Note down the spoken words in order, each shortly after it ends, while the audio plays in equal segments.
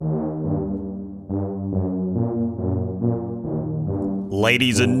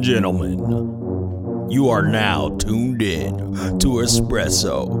Ladies and gentlemen, you are now tuned in to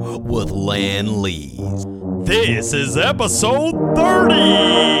Espresso with Lan Lees. This is episode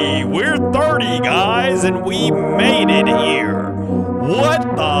 30! We're 30, guys, and we made it here. What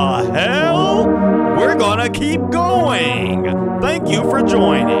the hell? We're gonna keep going. Thank you for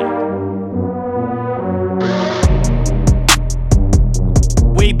joining.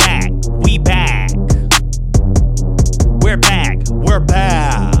 We back. We're back.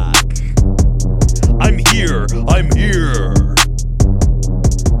 I'm here.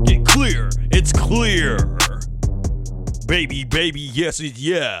 Get clear. It's clear. Baby, yes, it's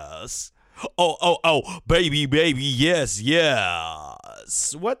yes. Oh, baby, yes.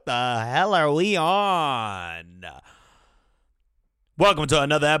 What the hell are we on? Welcome to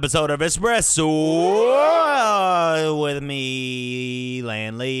another episode of Espresso with me,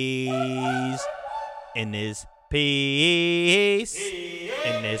 Lan Lees, in this piece, piece.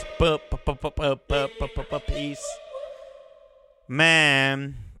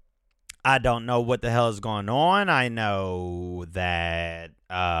 Man, I don't know what the hell is going on. I know that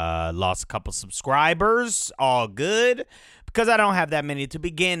lost a couple subscribers, all good, because I don't have that many to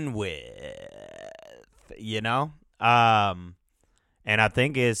begin with, you know? And I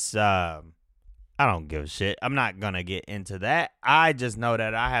think it's, I don't give a shit. I'm not going to get into that. I just know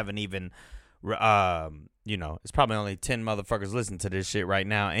that I haven't even, it's probably only 10 motherfuckers listening to this shit right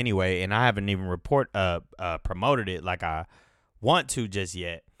now anyway, and I haven't even promoted it like I want to just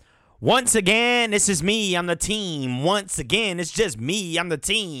yet. Once again, this is me. I'm the team. Once again, it's just me. I'm the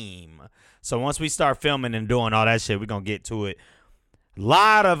team. So once we start filming and doing all that shit, we're going to get to it. A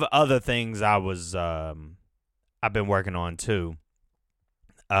lot of other things I've been working on too.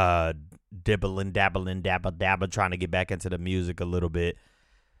 Dabbling, trying to get back into the music a little bit.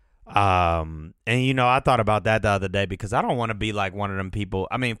 And I thought about that the other day because I don't want to be like one of them people.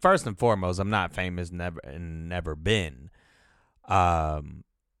 I mean, first and foremost, I'm not famous, never been.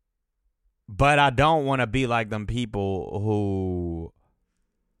 But I don't want to be like them people who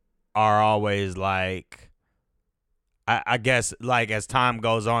are always like, I guess, like as time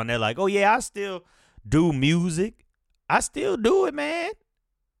goes on, they're like, oh yeah, I still do music. I still do it, man.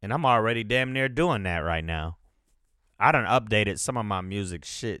 And I'm already damn near doing that right now. I done updated some of my music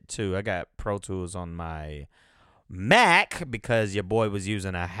shit too. I got Pro Tools on my Mac because your boy was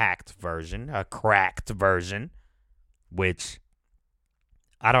using a cracked version, which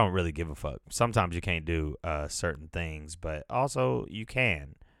I don't really give a fuck. Sometimes you can't do certain things, but also you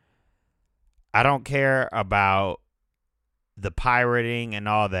can. I don't care about the pirating and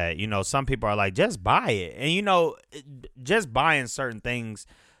all that. Some people are like, just buy it. And, just buying certain things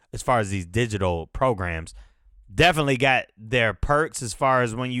as far as these digital programs definitely got their perks as far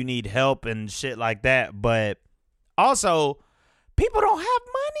as when you need help and shit like that. But also, people don't have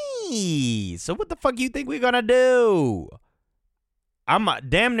money. So what the fuck you think we're going to do? I'm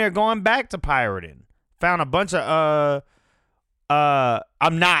damn near going back to pirating. Found a bunch of,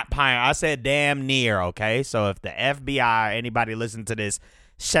 I'm not pirating. I said damn near, okay? So if the FBI, anybody listen to this,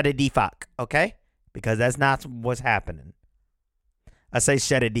 shut it the fuck, okay? Because that's not what's happening. I say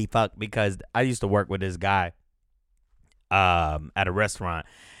shut it the fuck because I used to work with this guy at a restaurant,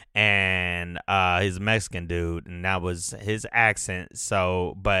 and he's a Mexican dude, and that was his accent.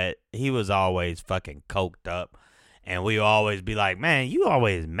 So, but he was always fucking coked up, and we always be like, man, you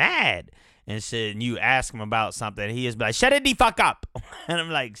always mad and shit. And you ask him about something, he is like, shut it the fuck up. And I'm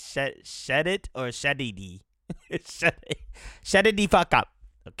like, shut it or shut it shut it the fuck up,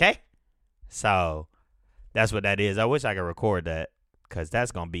 okay? So that's what that is. I wish I could record that because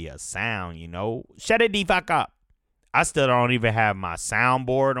that's gonna be a sound, Shut it the fuck up. I still don't even have my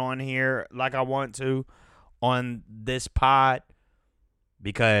soundboard on here like I want to on this pod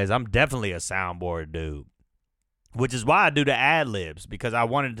because I'm definitely a soundboard dude, which is why I do the ad libs because I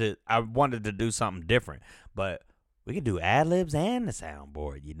wanted to do something different. But we can do ad libs and the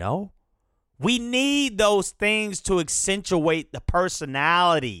soundboard, We need those things to accentuate the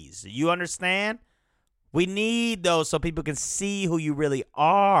personalities. You understand? We need those so people can see who you really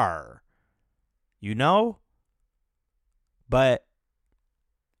are. But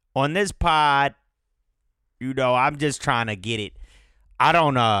on this pod, I'm just trying to get it. I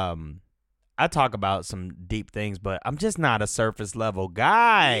don't, I talk about some deep things, but I'm just not a surface level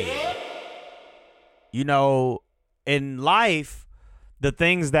guy. In life, the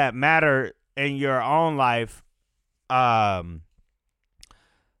things that matter in your own life, I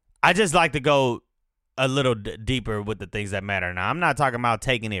just like to go a little deeper with the things that matter. Now, I'm not talking about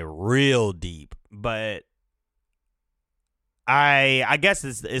taking it real deep, but I guess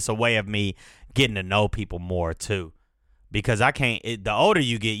it's a way of me getting to know people more too. because I can't. The older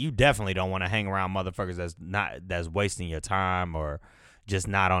you get, you definitely don't want to hang around motherfuckers that's wasting your time or just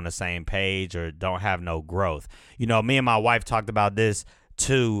not on the same page or don't have no growth. You know, me and my wife talked about this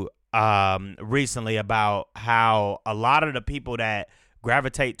too recently about how a lot of the people that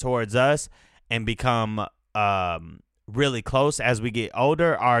gravitate towards us and become really close as we get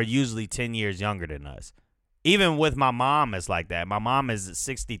older are usually 10 years younger than us. Even with my mom, it's like that. My mom is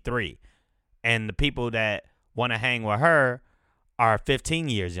 63, and the people that want to hang with her are 15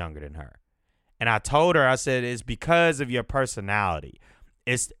 years younger than her. And I told her, I said, it's because of your personality.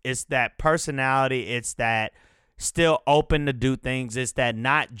 It's that personality. It's that still open to do things. It's that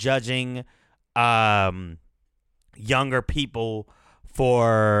not judging younger people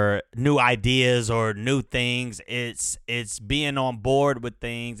for new ideas or new things. It's being on board with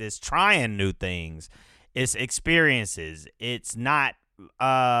things. It's trying new things. It's experiences. It's not,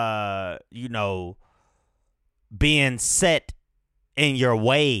 being set in your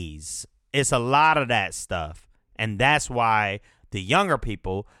ways. It's a lot of that stuff. And that's why the younger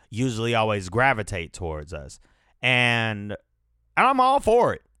people usually always gravitate towards us. And I'm all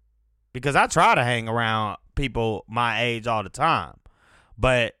for it because I try to hang around people my age all the time.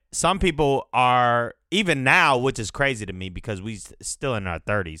 But some people are, even now, which is crazy to me because we still in our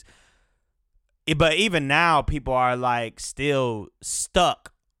 30s. But even now, people are like still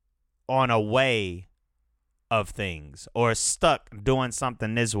stuck on a way of things or stuck doing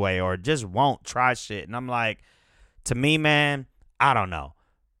something this way or just won't try shit. And I'm like, to me, man, I don't know.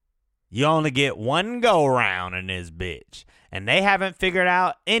 You only get one go round in this bitch. And they haven't figured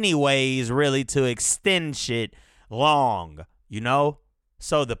out any ways really to extend shit long, you know?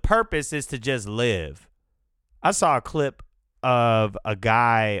 So the purpose is to just live. I saw a clip of a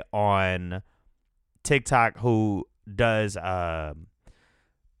guy on TikTok who does, I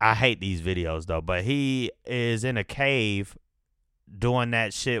hate these videos though, but he is in a cave doing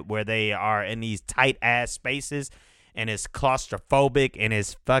that shit where they are in these tight ass spaces and it's claustrophobic and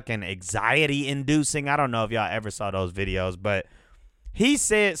it's fucking anxiety inducing. I don't know if y'all ever saw those videos, but he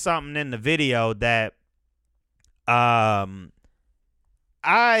said something in the video that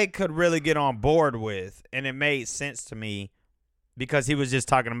I could really get on board with, and it made sense to me because he was just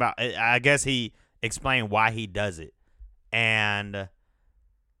talking about, I guess he explained why he does it. And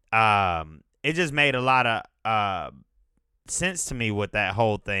it just made a lot of sense to me with that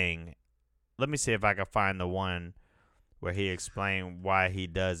whole thing. Let me see if I can find the one where he explained why he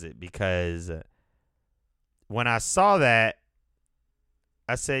does it, because when I saw that,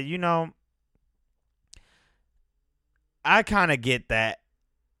 I said, I kind of get that.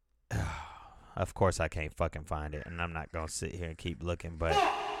 Of course, I can't fucking find it, and I'm not going to sit here and keep looking, but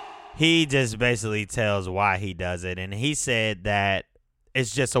he just basically tells why he does it, and he said that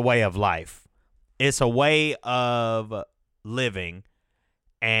it's just a way of life. It's a way of living,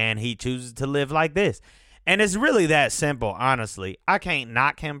 and he chooses to live like this. And it's really that simple, honestly. I can't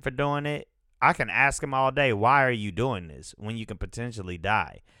knock him for doing it. I can ask him all day, why are you doing this when you can potentially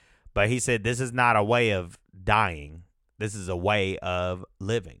die? But he said this is not a way of dying. This is a way of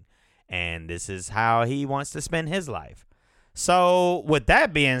living. And this is how he wants to spend his life. So with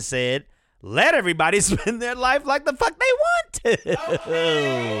that being said, let everybody spend their life like the fuck they want to.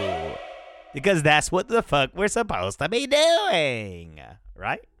 Okay. Because that's what the fuck we're supposed to be doing.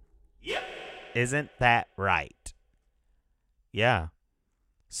 Right? Yep. Isn't that right? Yeah.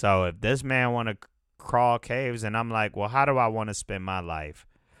 So if this man want to crawl caves and I'm like, well, how do I want to spend my life?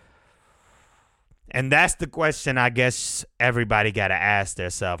 And that's the question I guess everybody got to ask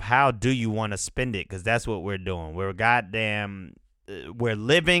themselves. How do you want to spend it? Because that's what we're doing. We're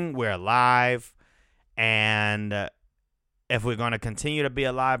living, we're alive. And if we're going to continue to be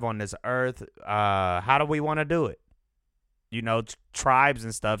alive on this earth, how do we want to do it? Tribes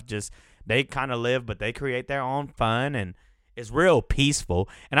and stuff, just they kind of live, but they create their own fun, and it's real peaceful.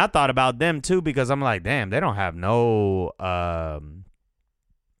 And I thought about them too, because I'm like, damn, they don't have no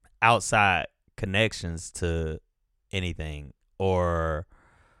outside connections to anything, or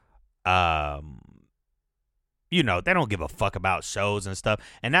they don't give a fuck about shows and stuff.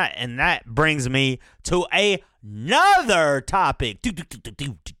 And that brings me to another topic.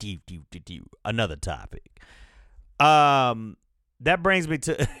 Another topic. That brings me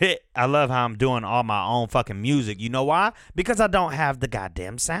to, I love how I'm doing all my own fucking music. You know why? Because I don't have the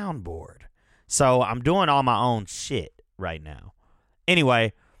goddamn soundboard. So I'm doing all my own shit right now.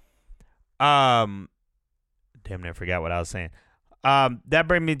 Anyway, damn near forgot what I was saying. That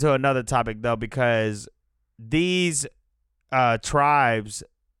brings me to another topic though, because these tribes,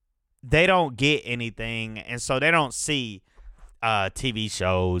 they don't get anything, and so they don't see TV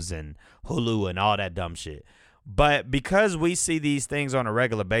shows and Hulu and all that dumb shit. But because we see these things on a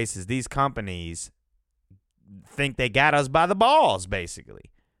regular basis, these companies think they got us by the balls,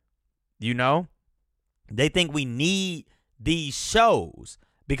 basically. You know? They think we need these shows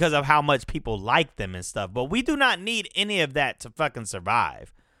because of how much people like them and stuff. But we do not need any of that to fucking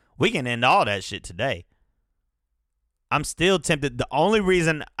survive. We can end all that shit today. I'm still tempted. The only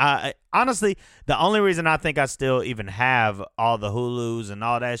reason I think I still even have all the Hulus and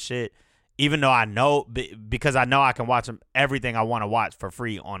all that shit, even though I know, because I know I can watch everything I want to watch for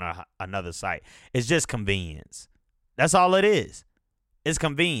free on another site. It's just convenience. That's all it is. It's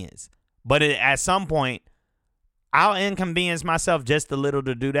convenience. But at some point, I'll inconvenience myself just a little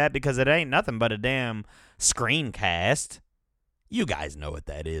to do that because it ain't nothing but a damn screencast. You guys know what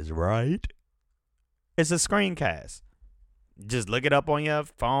that is, right? It's a screencast. Just look it up on your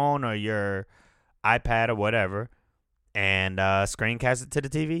phone or your iPad or whatever and screencast it to the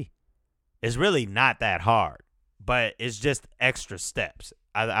TV. It's really not that hard, but it's just extra steps.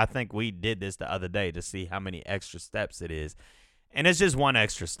 I think we did this the other day to see how many extra steps it is. And it's just one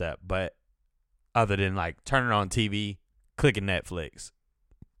extra step, but other than like turning on TV, clicking Netflix,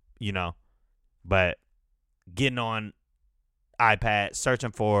 you know. But getting on iPad,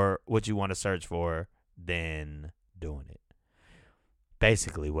 searching for what you want to search for, then doing it.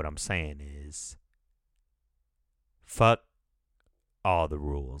 Basically, what I'm saying is, fuck all the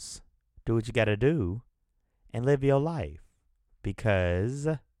rules. Do what you got to do and live your life because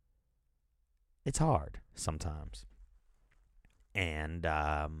it's hard sometimes. And,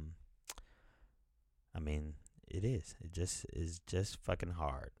 I mean, it is. It just is just fucking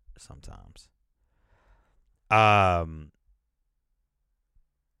hard sometimes.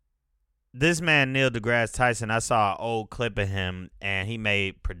 This man, Neil deGrasse Tyson, I saw an old clip of him, and he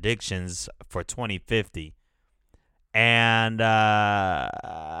made predictions for 2050. And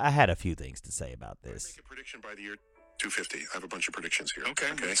I had a few things to say about this. Make a prediction by the year 250. I have a bunch of predictions here. Okay.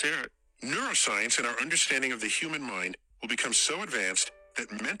 Let's hear it. Neuroscience and our understanding of the human mind will become so advanced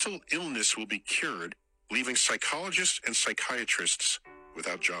that mental illness will be cured, leaving psychologists and psychiatrists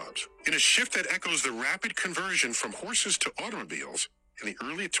without jobs. In a shift that echoes the rapid conversion from horses to automobiles in the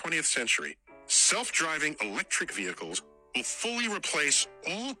early 20th century, self-driving electric vehicles will fully replace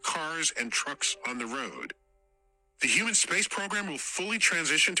all cars and trucks on the road. The human space program will fully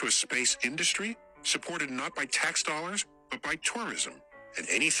transition to a space industry supported not by tax dollars, but by tourism and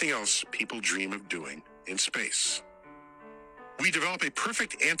anything else people dream of doing in space. We develop a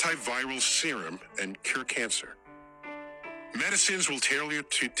perfect antiviral serum and cure cancer. Medicines will tailor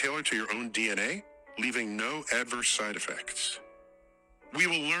to your own DNA, leaving no adverse side effects. We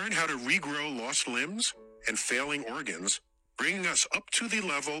will learn how to regrow lost limbs and failing organs, bringing us up to the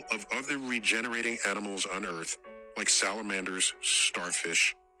level of other regenerating animals on Earth, like salamanders,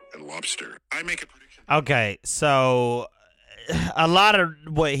 starfish, and lobster. I make a prediction. Okay, so a lot of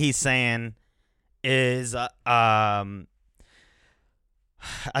what he's saying is, I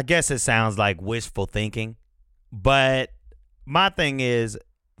guess it sounds like wishful thinking, but my thing is,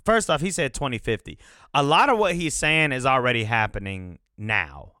 first off, he said 2050. A lot of what he's saying is already happening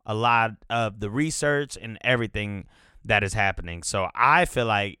now. A lot of the research and everything that is happening. So I feel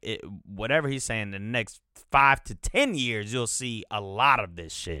like whatever he's saying, in the next 5 to 10 years, you'll see a lot of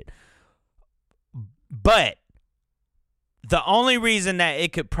this shit. But the only reason that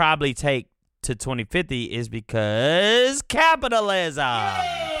it could probably take to 2050 is because capitalism.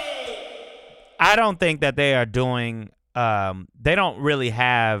 Yay! I don't think that they are doing, they don't really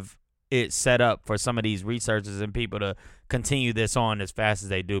have it set up for some of these researchers and people to continue this on as fast as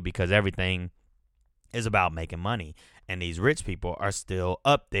they do, because everything is about making money. And these rich people are still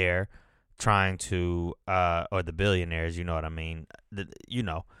up there trying to, or the billionaires, you know what I mean?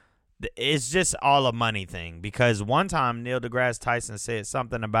 It's just all a money thing. Because one time Neil deGrasse Tyson said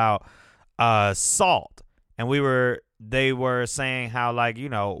something about salt. And they were saying how, like,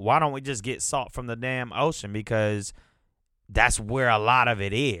 why don't we just get salt from the damn ocean? Because that's where a lot of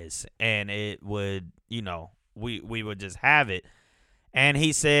it is. And it would, we would just have it. And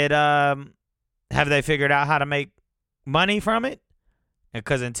he said, have they figured out how to make money from it?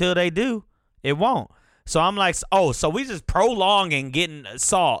 Because until they do, it won't. So I'm like, so we just prolonging getting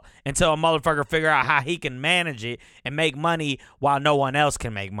salt until a motherfucker figure out how he can manage it and make money while no one else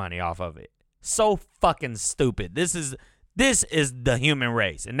can make money off of it. So fucking stupid. This is the human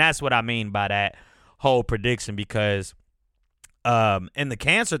race. And that's what I mean by that whole prediction, because in the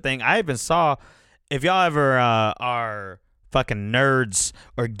cancer thing, I even saw, if y'all ever are fucking nerds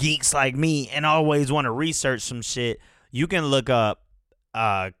or geeks like me and always want to research some shit, you can look up,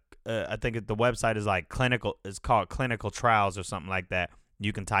 I think the website is like it's called Clinical Trials or something like that.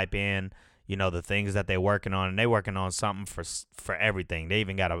 You can type in, you know, the things that they're working on, and they working on something for everything. They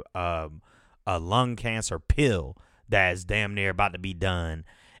even got a lung cancer pill that's damn near about to be done.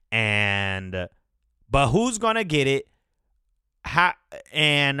 But who's gonna get it?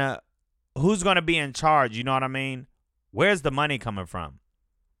 Who's gonna be in charge? You know what I mean? Where's the money coming from?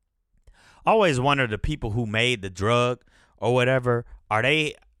 I always wonder, the people who made the drug or whatever, are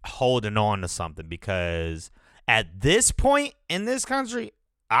they holding on to something? Because at this point in this country,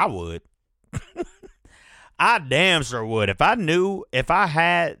 I would. I damn sure would. If I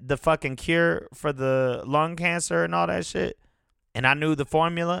had the fucking cure for the lung cancer and all that shit, and I knew the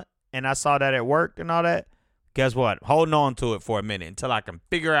formula and I saw that it worked and all that, guess what? Holding on to it for a minute until I can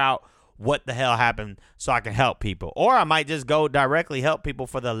figure out what the hell happened so I can help people. Or I might just go directly help people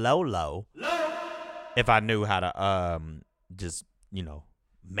for the low if I knew how to just, you know,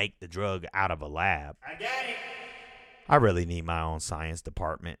 make the drug out of a lab. I got it. I really need my own science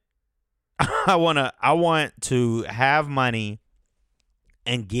department. I want to have money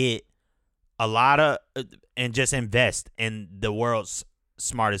and get a lot of and just invest in the world's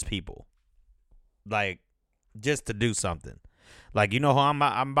smartest people. Like, just to do something. Like, you know who I'm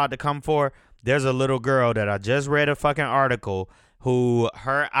about to come for? There's a little girl that I just read a fucking article who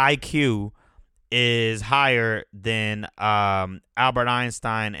her IQ is higher than Albert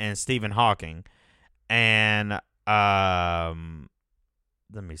Einstein and Stephen Hawking. And let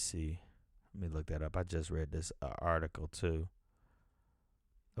me see. Let me look that up. I just read this article too.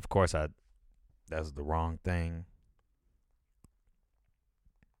 Of course, that's the wrong thing.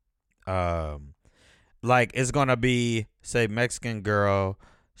 Like, it's gonna be, say, Mexican girl,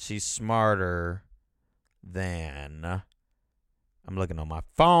 she's smarter than. I'm looking on my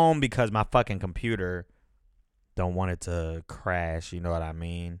phone because my fucking computer don't want it to crash. You know what I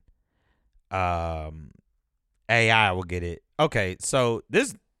mean? AI will get it. Okay, so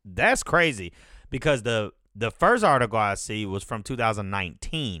that's crazy because the first article I see was from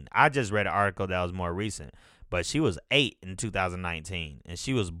 2019. I just read an article that was more recent, but she was 8 in 2019, and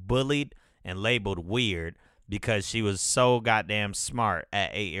she was bullied and labeled weird because she was so goddamn smart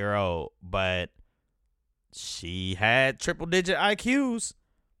at 8-year-old, but she had triple-digit IQs.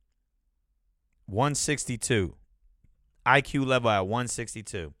 162. IQ level at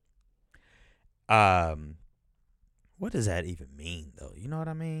 162. What does that even mean, though? You know what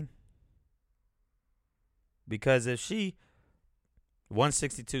I mean? Because if she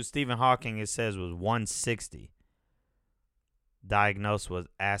 162, Stephen Hawking, it says, was 160. Diagnosed with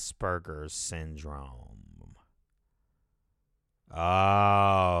Asperger's syndrome.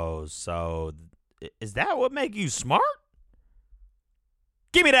 Oh, so is that what make you smart?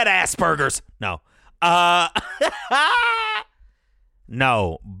 Give me that Asperger's. No.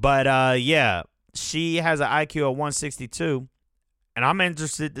 No, but yeah, she has an IQ of 162, and I'm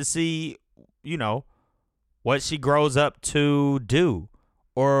interested to see, you know, what she grows up to do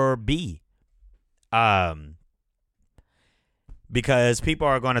or be. Because people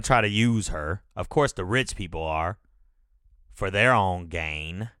are going to try to use her. Of course, the rich people are, for their own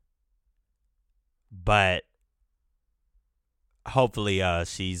gain. But hopefully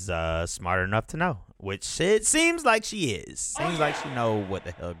she's smart enough to know, which it seems like she is. Seems like she know what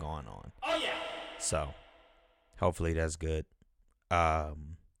the hell going on. Oh, yeah. So hopefully that's good.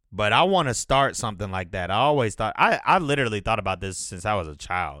 But I want to start something like that. I always thought, I literally thought about this since I was a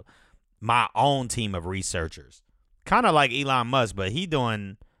child. My own team of researchers. Kind of like Elon Musk, but he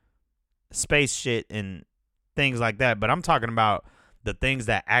doing space shit and things like that. But I'm talking about the things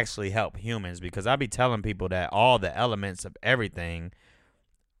that actually help humans, because I be telling people that all the elements of everything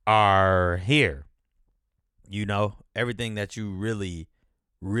are here. You know, everything that you really,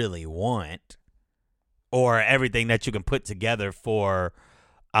 really want, or everything that you can put together for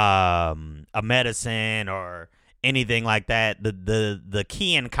a medicine or anything like that. The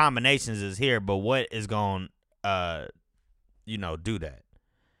key in combinations is here, but what is going do that?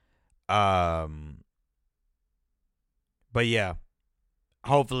 But yeah,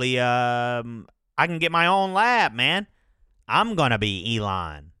 hopefully I can get my own lab, man. I'm gonna be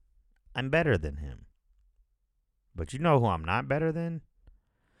Elon. I'm better than him. But you know who I'm not better than?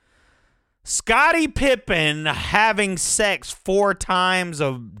 Scotty Pippin having sex 4 times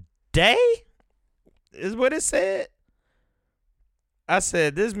a day is what it said. I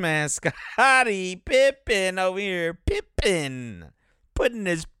said, this man Scotty Pippin over here, Pippin, putting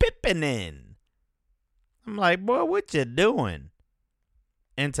his Pippin in. I'm like, boy, what you doing?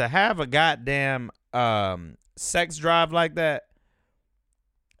 And to have a goddamn sex drive like that,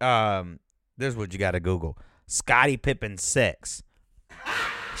 this is what you got to Google. Scotty Pippin sex.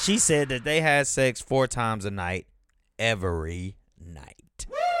 She said that they had sex 4 times a night, every night.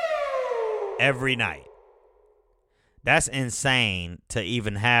 Woo! every night. That's insane to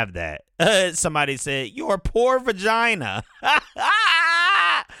even have that. Somebody said, your poor vagina.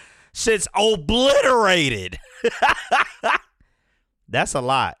 Shit's obliterated. That's a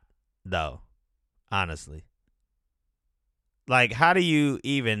lot, though, honestly. Like, how do you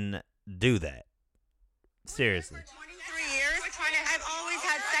even do that? Seriously. For 23 years, I've always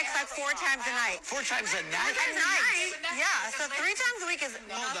had sex like 4 times a night. 4 times a night? A night? Yeah, so 3 times a week is Hold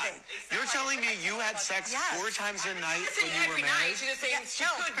on. nothing. You're telling me you had sex Yes. 4 times a night when you were married? No, I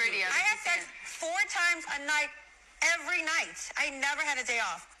have sex 4 times a night every night. I never had a day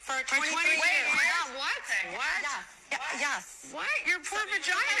off for 23 years. What? Yes. What? Your poor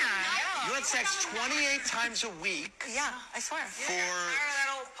vagina. You had sex 28 times a week Yeah, I swear. for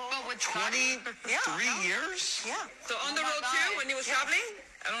But with 23 Yeah. years? Yeah. So on the road too, when he was traveling?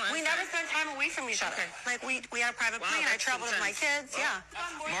 I don't We never spent time away from each other. Like, we had a private plane. I that's traveled with my kids. Yeah.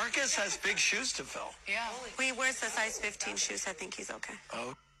 Marcus has big shoes to fill. Yeah. We wears the size 15 shoes. I think he's okay.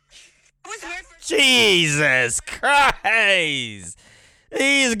 Oh. It was weird for Jesus Christ.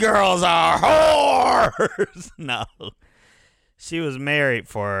 These girls are whores. No. She was married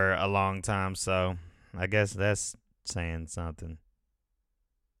for a long time, so I guess that's saying something.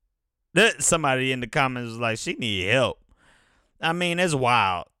 Somebody in the comments was like, she need help. I mean, it's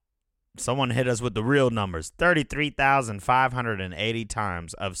wild. Someone hit us with the real numbers. 33,580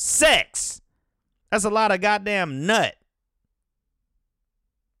 times of sex. That's a lot of goddamn nut.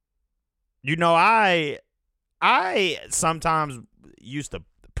 You know, I sometimes used to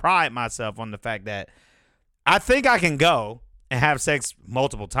pride myself on the fact that I think I can go and have sex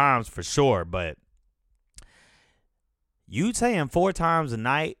multiple times for sure, but you saying 4 times a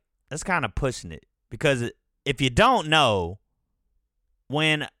night, that's kind of pushing it. Because if you don't know,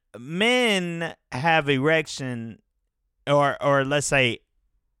 when men have erection or let's say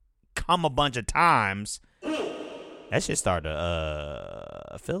come a bunch of times, that shit start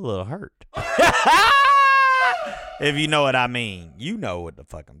to feel a little hurt. If you know what I mean. You know what the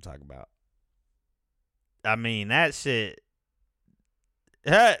fuck I'm talking about. I mean, that shit.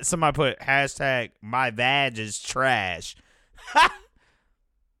 Somebody put hashtag my vag is trash.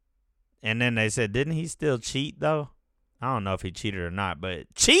 And then they said, didn't he still cheat though? I don't know if he cheated or not, but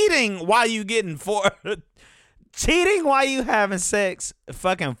cheating while you cheating while you having sex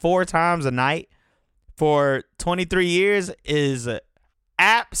fucking 4 times a night for 23 years is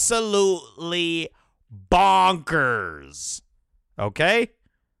absolutely bonkers. Okay?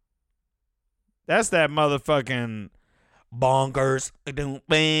 That's that motherfucking bonkers. Let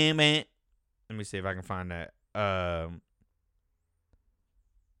me see if I can find that.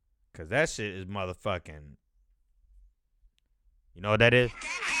 Cause that shit is motherfucking. You know what that is?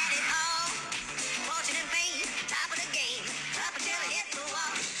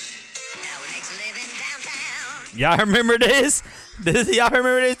 Y'all remember this? Y'all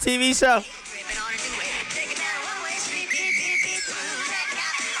remember this TV show?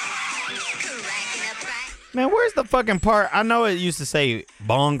 Man, where's the fucking part? I know it used to say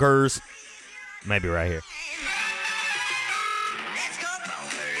bongers. Maybe right here.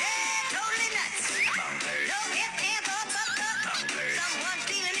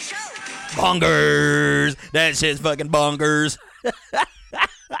 Bongers. That shit's fucking bongers.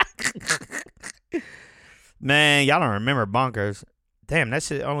 Man, y'all don't remember bonkers. Damn, that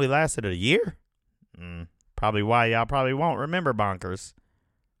shit only lasted a year? Probably why y'all probably won't remember bonkers.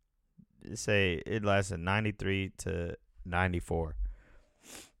 Say it lasted 93 to 94.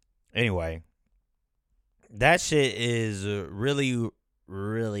 Anyway, that shit is really,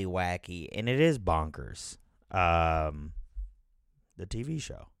 really wacky, and it is bonkers. The TV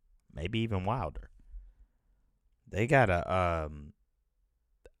show, maybe even wilder. They got a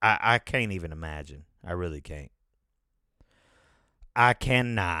I can't even imagine. I really can't. I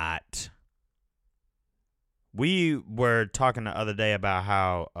cannot. We were talking the other day about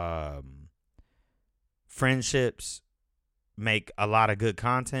how friendships make a lot of good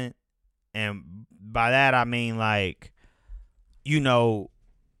content. And by that, I mean, like, you know,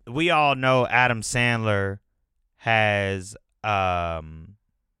 we all know Adam Sandler has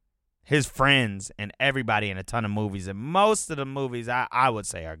his friends and everybody in a ton of movies. And most of the movies, I would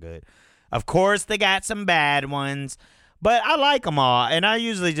say, are good. Of course, they got some bad ones. But I like them all, and I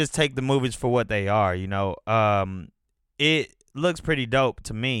usually just take the movies for what they are, you know. It looks pretty dope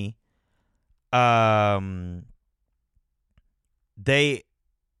to me.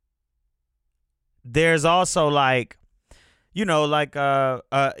 There's also like, you know, like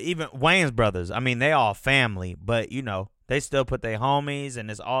even Wayans brothers. I mean, they all family, but you know, they still put their homies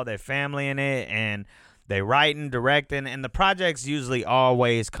and it's all their family in it, and they writing, directing, and the projects usually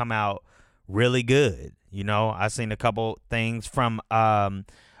always come out really good. You know, I seen a couple things from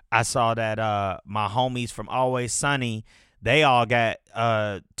I saw that my homies from Always Sunny, they all got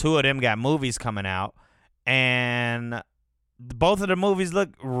two of them got movies coming out, and both of the movies look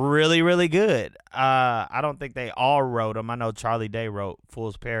really, really good. I don't think they all wrote them. I know Charlie Day wrote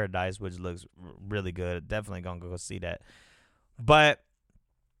Fool's Paradise, which looks really good. Definitely gonna go see that. But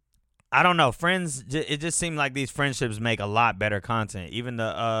I don't know. Friends, it just seemed like these friendships make a lot better content. Even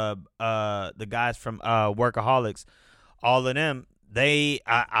the guys from Workaholics, all of them,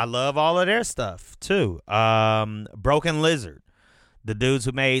 I love all of their stuff too. Broken Lizard, the dudes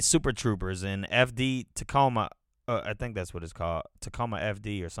who made Super Troopers and FD Tacoma. I think that's what it's called, Tacoma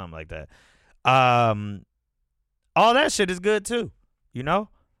FD or something like that. All that shit is good too. You know,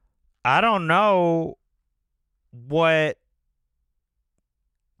 I don't know what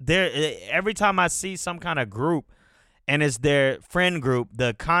every time I see some kind of group and it's their friend group,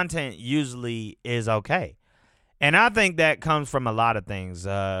 the content usually is okay. And I think that comes from a lot of things.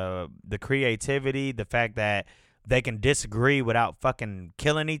 The creativity, the fact that they can disagree without fucking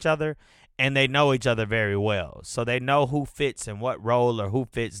killing each other, and they know each other very well. So they know who fits in what role, or who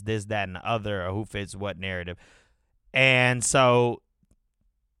fits this, that, and the other, or who fits what narrative. And so,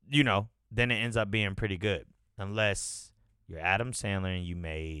 you know, then it ends up being pretty good. Unless you're Adam Sandler and you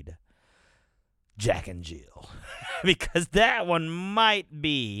made Jack and Jill. Because that one might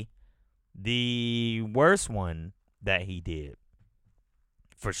be the worst one that he did.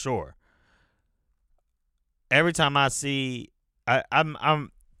 For sure. Every time I see, I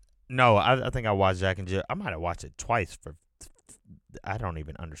think I watched Jack and Jill. I might have watched it twice. I don't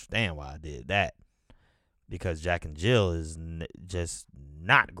even understand why I did that. Because Jack and Jill is just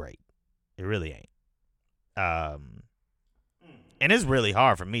not great. It really ain't. And it's really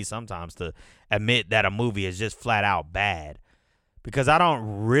hard for me sometimes to admit that a movie is just flat out bad. Because I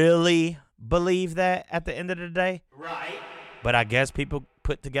don't really believe that at the end of the day. Right. But I guess people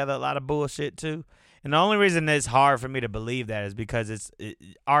put together a lot of bullshit too. And the only reason it's hard for me to believe that is because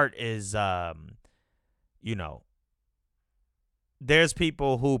art is, you know, there's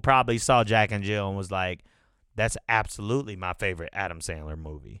people who probably saw Jack and Jill and was like, that's absolutely my favorite Adam Sandler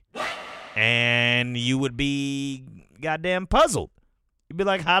movie. And you would be goddamn puzzled. You'd be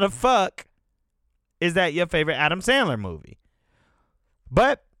like, how the fuck is that your favorite Adam Sandler movie?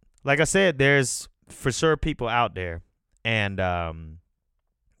 But, like I said, there's for sure people out there. And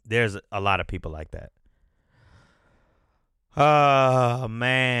there's a lot of people like that. Oh,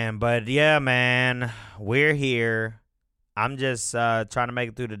 man. But, yeah, man, we're here. I'm just trying to make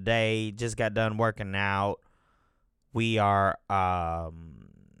it through the day. Just got done working out. We are, I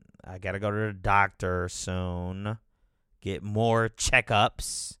got to go to the doctor soon. Get more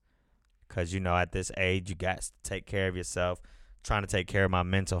checkups. Because, you know, at this age, you got to take care of yourself. Trying to take care of my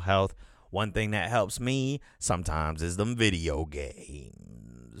mental health. One thing that helps me sometimes is them video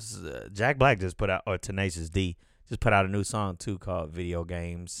games. Jack Black just put out, or Tenacious D, just put out a new song, too, called Video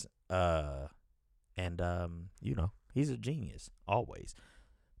Games. You know, he's a genius, always.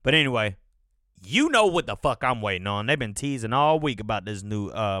 But anyway, you know what the fuck I'm waiting on. They've been teasing all week about this new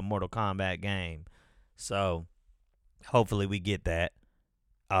Mortal Kombat game. So, hopefully we get that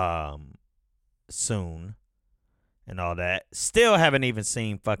soon. And all that. Still haven't even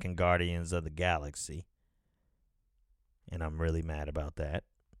seen fucking Guardians of the Galaxy. And I'm really mad about that.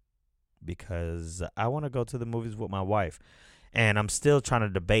 Because I want to go to the movies with my wife. And I'm still trying to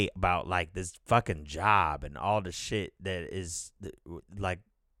debate about, like, this fucking job and all the shit that is, like,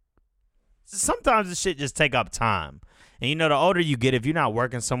 sometimes the shit just take up time. And, you know, the older you get, if you're not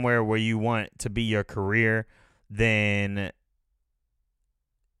working somewhere where you want to be your career, then,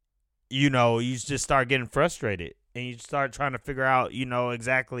 you know, you just start getting frustrated. And you start trying to figure out, you know,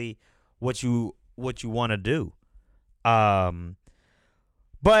 exactly what you want to do. But,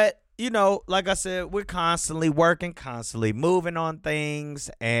 you know, like I said, we're constantly working, constantly moving on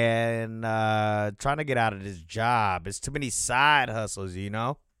things, and trying to get out of this job. It's too many side hustles, you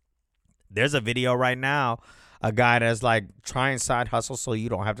know. There's a video right now, a guy that's like trying side hustles so you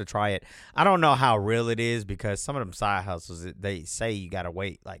don't have to try it. I don't know how real it is because some of them side hustles, they say you got to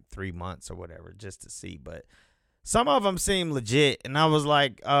wait like 3 months or whatever just to see, but some of them seem legit, and I was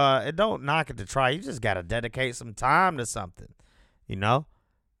like, it don't knock it to try. You just got to dedicate some time to something, you know?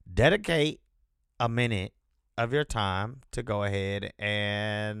 Dedicate a minute of your time to go ahead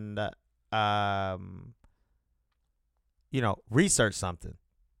and, you know, research something.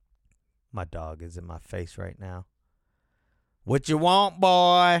 My dog is in my face right now. What you want,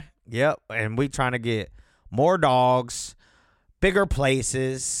 boy? Yep, and we trying to get more dogs, bigger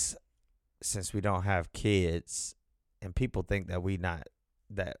places, since we don't have kids, and people think that we not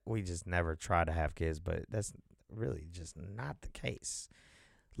that we just never try to have kids, but that's really just not the case.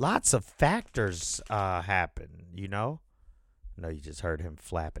 Lots of factors happen, you know? No, you just heard him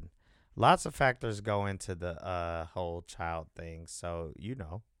flapping. Lots of factors go into the whole child thing, so, you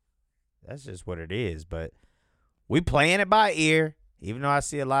know, that's just what it is. But we playing it by ear, even though I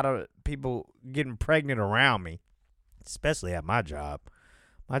see a lot of people getting pregnant around me, especially at my job.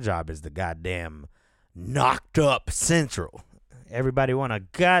 My job is the goddamn knocked up central. Everybody want a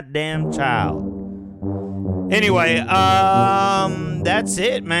goddamn child. Anyway, that's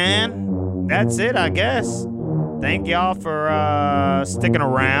it, man. That's it, I guess. Thank y'all for sticking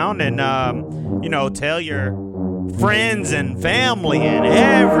around and, you know, tell your friends and family and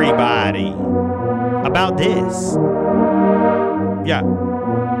everybody about this. Yeah.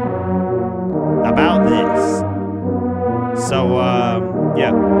 About this. So,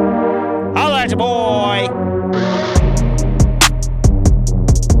 yeah. Holla at your boy.